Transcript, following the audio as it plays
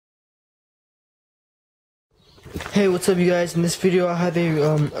Hey, what's up you guys? In this video I have a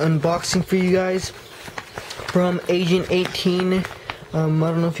unboxing for you guys from Agent18. I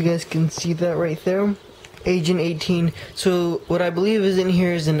don't know if you guys can see that right there. Agent18. So what I believe is in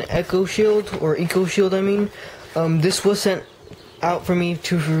here is an EcoShield, or EcoShield I mean. This was sent out for me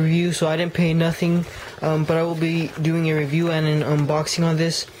to review, so I didn't pay nothing, but I will be doing a review and an unboxing on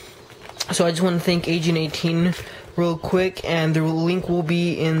this. So I just want to thank Agent18 real quick, and the link will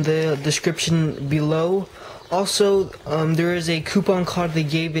be in the description below. Also, there is a coupon code they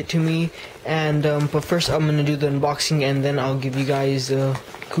gave it to me, and but first I'm gonna do the unboxing and then I'll give you guys the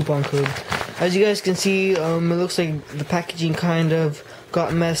coupon code. As you guys can see, it looks like the packaging kind of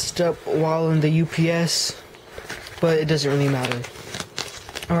got messed up while in the UPS, but it doesn't really matter.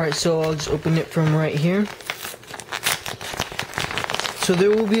 Alright, so I'll just open it from right here. So there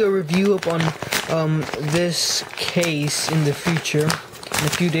will be a review up on this case in the future, in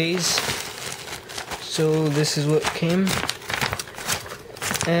a few days. So this is what came,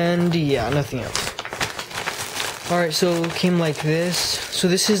 and yeah, nothing else. Alright, so it came like this. So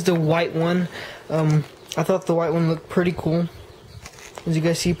this is the white one. I thought the white one looked pretty cool. As you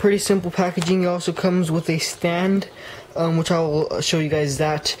guys see, pretty simple packaging. It also comes with a stand, which I will show you guys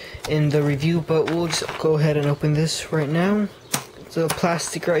that in the review, but we'll just go ahead and open this right now. It's a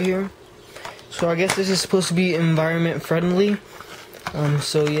plastic right here. So I guess this is supposed to be environment friendly.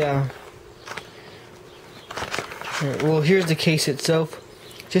 So yeah. Well, here's the case itself.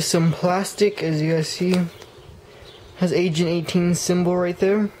 Just some plastic, as you guys see. Has Agent18 symbol right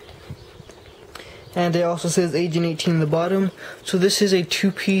there. And it also says Agent18 in the bottom. So this is a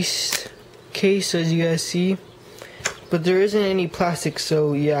two-piece case, as you guys see. But there isn't any plastic,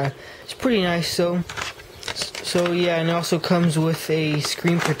 so yeah. It's pretty nice, so yeah, and it also comes with a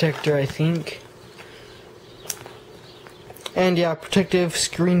screen protector, I think. And yeah, protective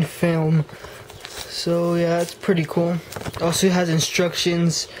screen film. So yeah, it's pretty cool. Also has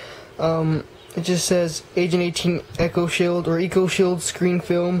instructions. It just says Agent18 EcoShield or EcoShield screen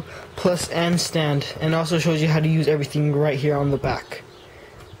film plus and stand, and also shows you how to use everything right here on the back.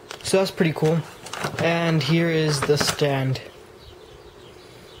 So that's pretty cool. And here is the stand.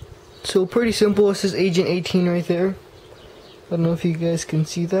 So pretty simple. It says Agent18 right there. I don't know if you guys can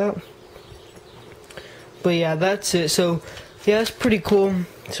see that. But yeah, that's it. So yeah, that's pretty cool.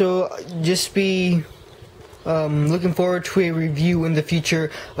 So just be looking forward to a review in the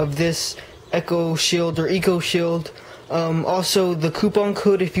future of this EcoShield or EcoShield. Also, the coupon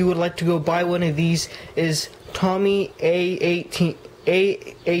code, if you would like to go buy one of these, is Tommy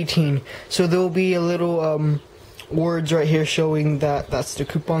A18. So there will be a little words right here showing that that's the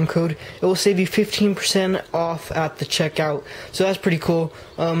coupon code. It will save you 15% off at the checkout, so that's pretty cool.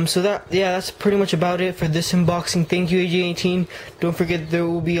 So that's pretty much about it for this unboxing. Thank you, Agent18. Don't forget there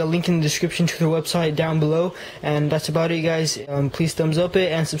will be a link in the description to their website down below, and that's about it, guys. Please thumbs up it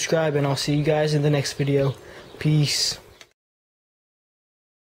and subscribe, and I'll see you guys in the next video. Peace.